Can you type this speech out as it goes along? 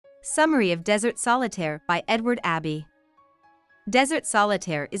Summary of Desert Solitaire by Edward Abbey. Desert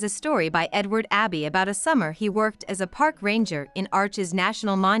Solitaire is a story by Edward Abbey about a summer he worked as a park ranger in Arches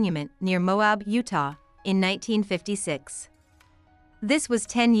National Monument near Moab, Utah, in 1956. This was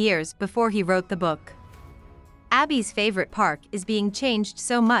 10 years before he wrote the book. Abbey's favorite park is being changed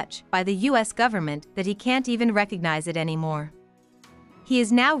so much by the US government that he can't even recognize it anymore. He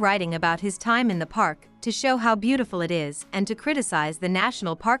is now writing about his time in the park to show how beautiful it is and to criticize the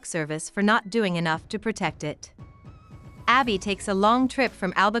National Park Service for not doing enough to protect it. Abbey takes a long trip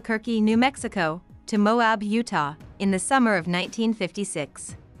from Albuquerque, New Mexico, to Moab, Utah, in the summer of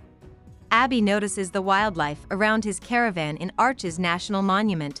 1956. Abbey notices the wildlife around his caravan in Arches National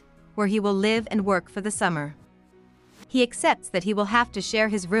Monument, where he will live and work for the summer. He accepts that he will have to share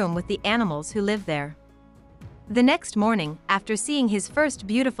his room with the animals who live there. The next morning, after seeing his first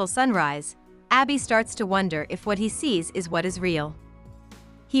beautiful sunrise, Abbey starts to wonder if what he sees is what is real.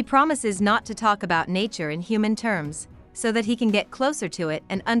 He promises not to talk about nature in human terms, so that he can get closer to it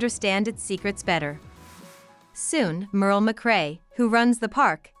and understand its secrets better. Soon, Merle McRae, who runs the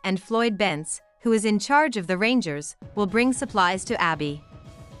park, and Floyd Bentz, who is in charge of the rangers, will bring supplies to Abbey.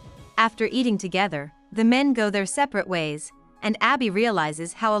 After eating together, the men go their separate ways, and Abbey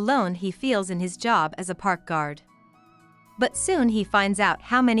realizes how alone he feels in his job as a park guard. But soon he finds out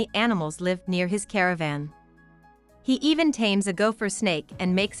how many animals live near his caravan. He even tames a gopher snake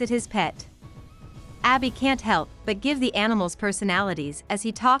and makes it his pet. Abbey can't help but give the animals personalities as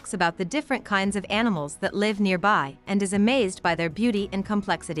he talks about the different kinds of animals that live nearby and is amazed by their beauty and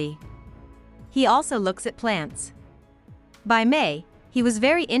complexity. He also looks at plants. By May, he was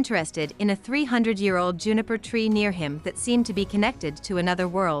very interested in a 300-year-old juniper tree near him that seemed to be connected to another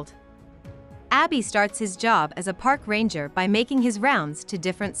world. Abbey starts his job as a park ranger by making his rounds to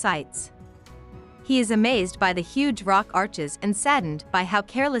different sites. He is amazed by the huge rock arches and saddened by how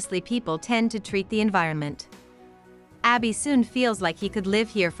carelessly people tend to treat the environment. Abbey soon feels like he could live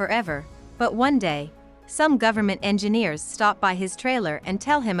here forever, but one day, some government engineers stop by his trailer and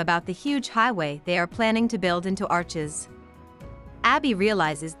tell him about the huge highway they are planning to build into Arches. Abbey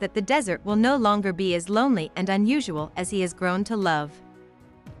realizes that the desert will no longer be as lonely and unusual as he has grown to love.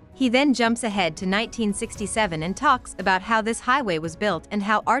 He then jumps ahead to 1967 and talks about how this highway was built and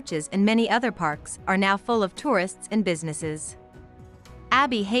how Arches and many other parks are now full of tourists and businesses.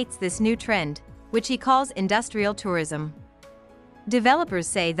 Abbey hates this new trend, which he calls industrial tourism. Developers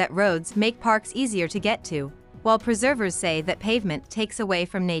say that roads make parks easier to get to, while preservers say that pavement takes away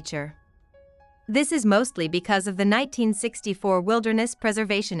from nature. This is mostly because of the 1964 Wilderness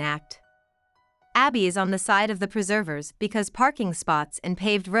Preservation Act. Abbey is on the side of the preservers because parking spots and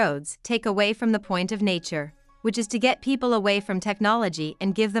paved roads take away from the point of nature, which is to get people away from technology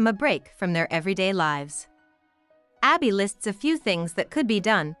and give them a break from their everyday lives. Abbey lists a few things that could be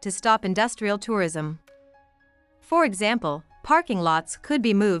done to stop industrial tourism. For example, parking lots could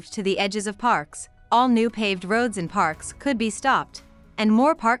be moved to the edges of parks, all new paved roads in parks could be stopped, and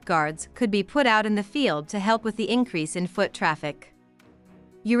more park guards could be put out in the field to help with the increase in foot traffic.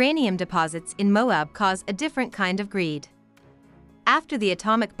 Uranium deposits in Moab cause a different kind of greed. After the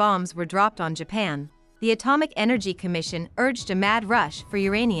atomic bombs were dropped on Japan, the Atomic Energy Commission urged a mad rush for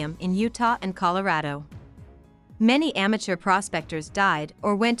uranium in Utah and Colorado. Many amateur prospectors died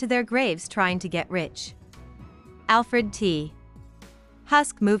or went to their graves trying to get rich. Alfred T.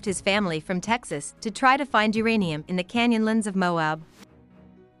 Husk moved his family from Texas to try to find uranium in the canyonlands of Moab.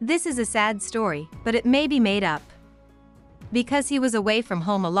 This is a sad story, but it may be made up. Because he was away from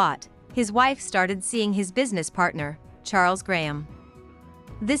home a lot, his wife started seeing his business partner, Charles Graham.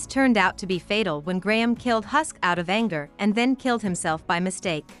 This turned out to be fatal when Graham killed Husk out of anger and then killed himself by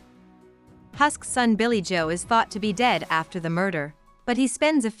mistake. Husk's son Billy Joe is thought to be dead after the murder, but he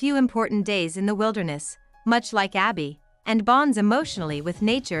spends a few important days in the wilderness, much like Abbey, and bonds emotionally with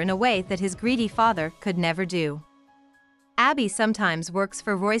nature in a way that his greedy father could never do. Abbey sometimes works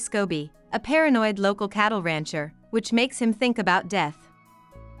for Roy Scobie, a paranoid local cattle rancher, which makes him think about death.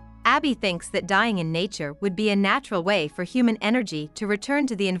 Abbey thinks that dying in nature would be a natural way for human energy to return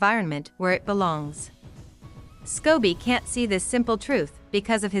to the environment where it belongs. Scobie can't see this simple truth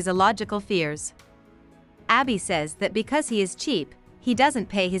because of his illogical fears. Abbey says that because he is cheap, he doesn't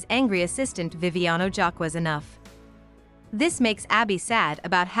pay his angry assistant Viviano Jacques enough. This makes Abbey sad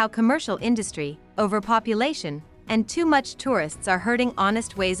about how commercial industry, overpopulation, and too much tourists are hurting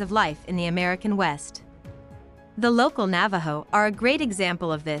honest ways of life in the American West. The local Navajo are a great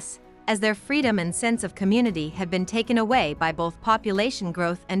example of this, as their freedom and sense of community have been taken away by both population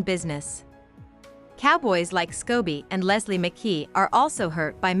growth and business. Cowboys like Scobie and Leslie McKee are also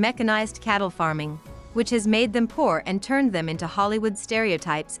hurt by mechanized cattle farming. which has made them poor and turned them into Hollywood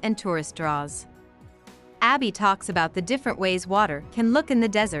stereotypes and tourist draws. Abbey talks about the different ways water can look in the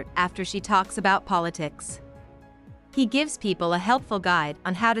desert after she talks about politics. He gives people a helpful guide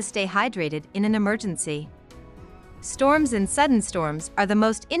on how to stay hydrated in an emergency. Storms and sudden storms are the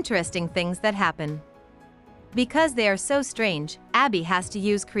most interesting things that happen. Because they are so strange, Abbey has to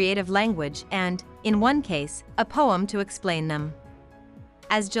use creative language and, in one case, a poem to explain them.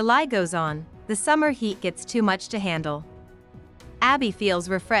 As July goes on, the summer heat gets too much to handle. Abbey feels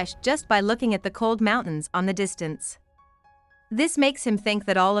refreshed just by looking at the cold mountains on the distance. This makes him think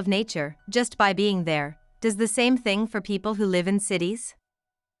that all of nature, just by being there, does the same thing for people who live in cities.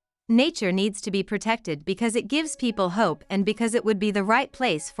 Nature needs to be protected because it gives people hope and because it would be the right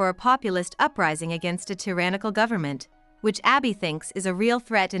place for a populist uprising against a tyrannical government, which Abbey thinks is a real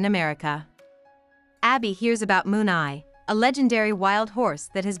threat in America. Abbey hears about Moon Eye, a legendary wild horse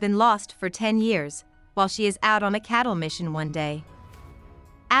that has been lost for 10 years, while she is out on a cattle mission one day.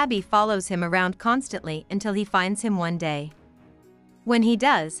 Abbey follows him around constantly until he finds him one day. When he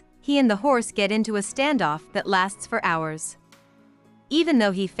does, he and the horse get into a standoff that lasts for hours. Even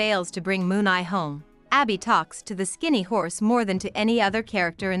though he fails to bring Moon Eye home, Abbey talks to the skinny horse more than to any other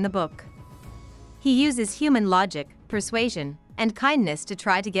character in the book. He uses human logic, persuasion, and kindness to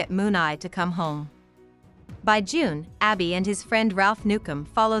try to get Moon Eye to come home. By June, Abbey and his friend Ralph Newcomb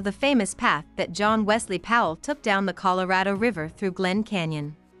follow the famous path that John Wesley Powell took down the Colorado River through Glen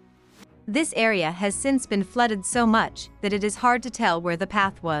Canyon. This area has since been flooded so much that it is hard to tell where the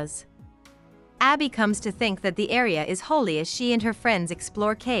path was. Abbey comes to think that the area is holy as she and her friends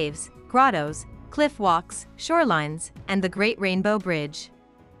explore caves, grottos, cliff walks, shorelines, and the Great Rainbow Bridge.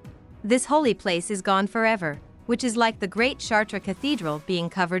 This holy place is gone forever, which is like the Great Chartres Cathedral being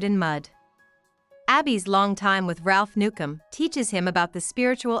covered in mud. Abbey's long time with Ralph Newcomb teaches him about the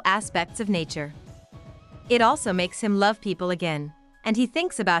spiritual aspects of nature. It also makes him love people again, and he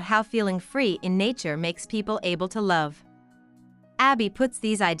thinks about how feeling free in nature makes people able to love. Abbey puts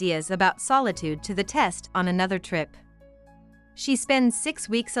these ideas about solitude to the test on another trip. She spends 6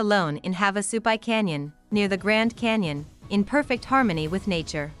 weeks alone in Havasupai Canyon, near the Grand Canyon, in perfect harmony with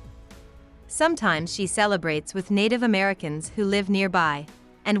nature. Sometimes she celebrates with Native Americans who live nearby,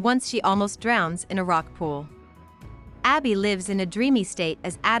 and once she almost drowns in a rock pool. Abbey lives in a dreamy state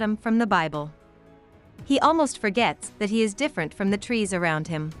as Adam from the Bible. He almost forgets that he is different from the trees around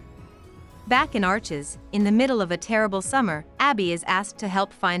him. Back in Arches, in the middle of a terrible summer, Abbey is asked to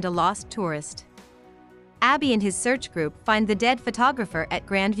help find a lost tourist. Abbey and his search group find the dead photographer at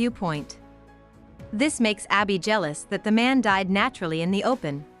Grandview Point. This makes Abbey jealous that the man died naturally in the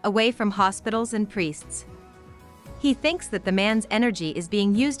open, away from hospitals and priests. He thinks that the man's energy is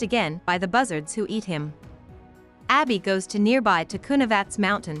being used again by the buzzards who eat him. Abbey goes to nearby Tukunavats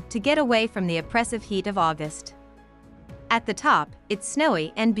Mountain to get away from the oppressive heat of August. At the top, it's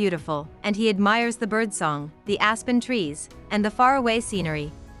snowy and beautiful, and he admires the birdsong, the aspen trees, and the faraway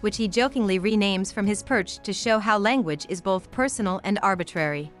scenery, which he jokingly renames from his perch to show how language is both personal and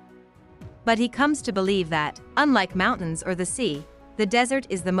arbitrary. But he comes to believe that, unlike mountains or the sea, the desert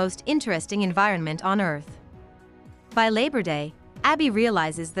is the most interesting environment on Earth. By Labor Day, Abbey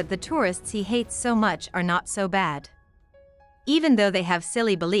realizes that the tourists he hates so much are not so bad. Even though they have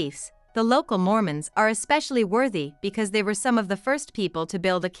silly beliefs, the local Mormons are especially worthy because they were some of the first people to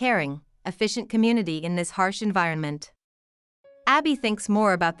build a caring, efficient community in this harsh environment. Abbey thinks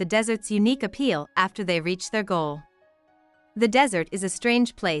more about the desert's unique appeal after they reach their goal. The desert is a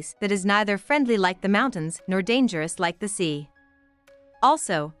strange place that is neither friendly like the mountains nor dangerous like the sea.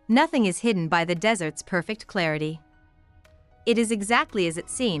 Also, nothing is hidden by the desert's perfect clarity. It is exactly as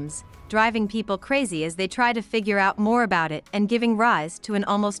it seems, driving people crazy as they try to figure out more about it and giving rise to an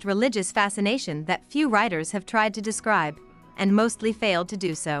almost religious fascination that few writers have tried to describe, and mostly failed to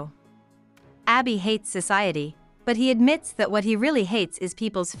do so. Abbey hates society, but he admits that what he really hates is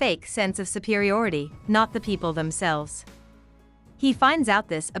people's fake sense of superiority, not the people themselves. He finds out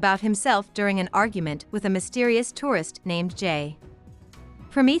this about himself during an argument with a mysterious tourist named Jay.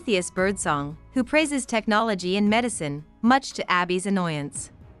 Prometheus Birdsong, who praises technology and medicine, much to Abbey's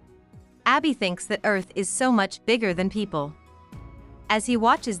annoyance. Abbey thinks that Earth is so much bigger than people. As he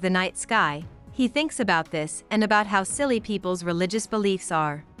watches the night sky, he thinks about this and about how silly people's religious beliefs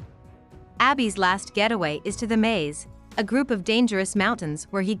are. Abbey's last getaway is to the Maze, a group of dangerous mountains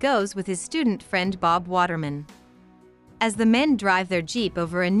where he goes with his student friend Bob Waterman. As the men drive their jeep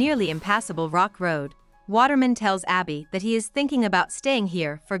over a nearly impassable rock road, Waterman tells Abbey that he is thinking about staying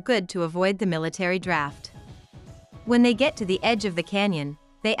here for good to avoid the military draft. When they get to the edge of the canyon,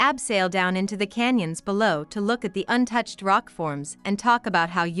 they abseil down into the canyons below to look at the untouched rock forms and talk about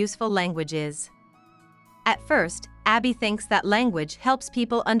how useful language is. At first, Abbey thinks that language helps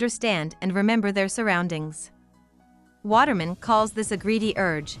people understand and remember their surroundings. Waterman calls this a greedy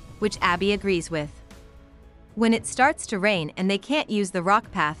urge, which Abbey agrees with. When it starts to rain and they can't use the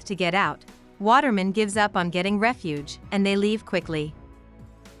rock path to get out, Waterman gives up on getting refuge, and they leave quickly.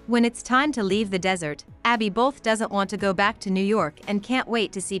 When it's time to leave the desert, Abbey both doesn't want to go back to New York and can't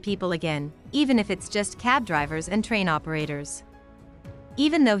wait to see people again, even if it's just cab drivers and train operators.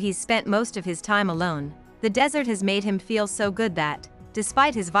 Even though he's spent most of his time alone, the desert has made him feel so good that,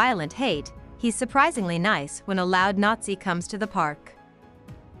 despite his violent hate, he's surprisingly nice when a loud Nazi comes to the park.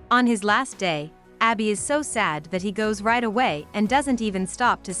 On his last day, Abbey is so sad that he goes right away and doesn't even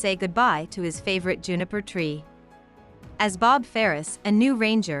stop to say goodbye to his favorite juniper tree. As Bob Ferris, a new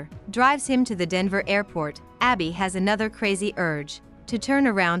ranger, drives him to the Denver airport, Abbey has another crazy urge to turn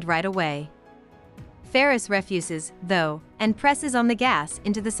around right away. Ferris refuses, though, and presses on the gas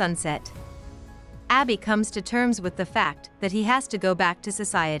into the sunset. Abbey comes to terms with the fact that he has to go back to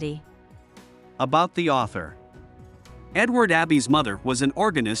society. About the author. Edward Abbey's mother was an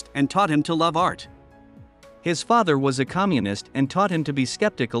organist and taught him to love art. His father was a communist and taught him to be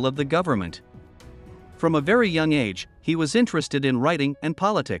skeptical of the government. From a very young age, he was interested in writing and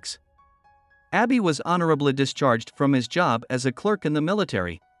politics. Abbey was honorably discharged from his job as a clerk in the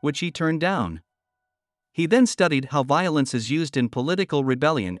military, which he turned down. He then studied how violence is used in political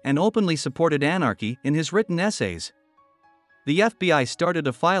rebellion and openly supported anarchy in his written essays. The FBI started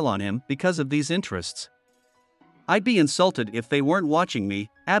a file on him because of these interests. "I'd be insulted if they weren't watching me,"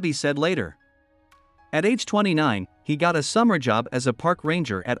 Abbey said later. At age 29, he got a summer job as a park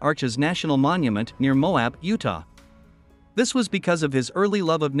ranger at Arches National Monument near Moab, Utah. This was because of his early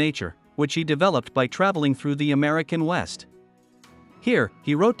love of nature, which he developed by traveling through the American West. Here,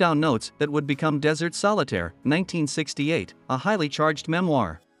 he wrote down notes that would become Desert Solitaire, 1968, a highly charged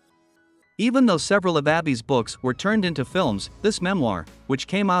memoir. Even though several of Abbey's books were turned into films, this memoir, which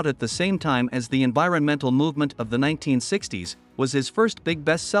came out at the same time as the environmental movement of the 1960s, was his first big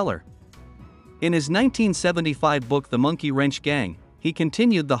bestseller. In his 1975 book The Monkey Wrench Gang, he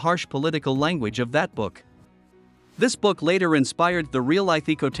continued the harsh political language of that book. This book later inspired the real-life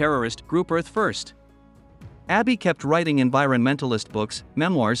eco-terrorist group Earth First. Abbey kept writing environmentalist books,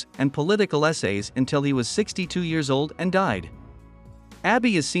 memoirs, and political essays until he was 62 years old and died.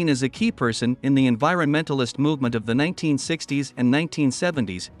 Abbey is seen as a key person in the environmentalist movement of the 1960s and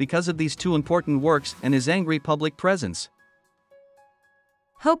 1970s because of these two important works and his angry public presence.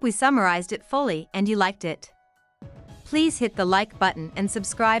 Hope we summarized it fully and you liked it. Please hit the like button and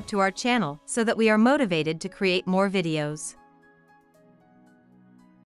subscribe to our channel so that we are motivated to create more videos.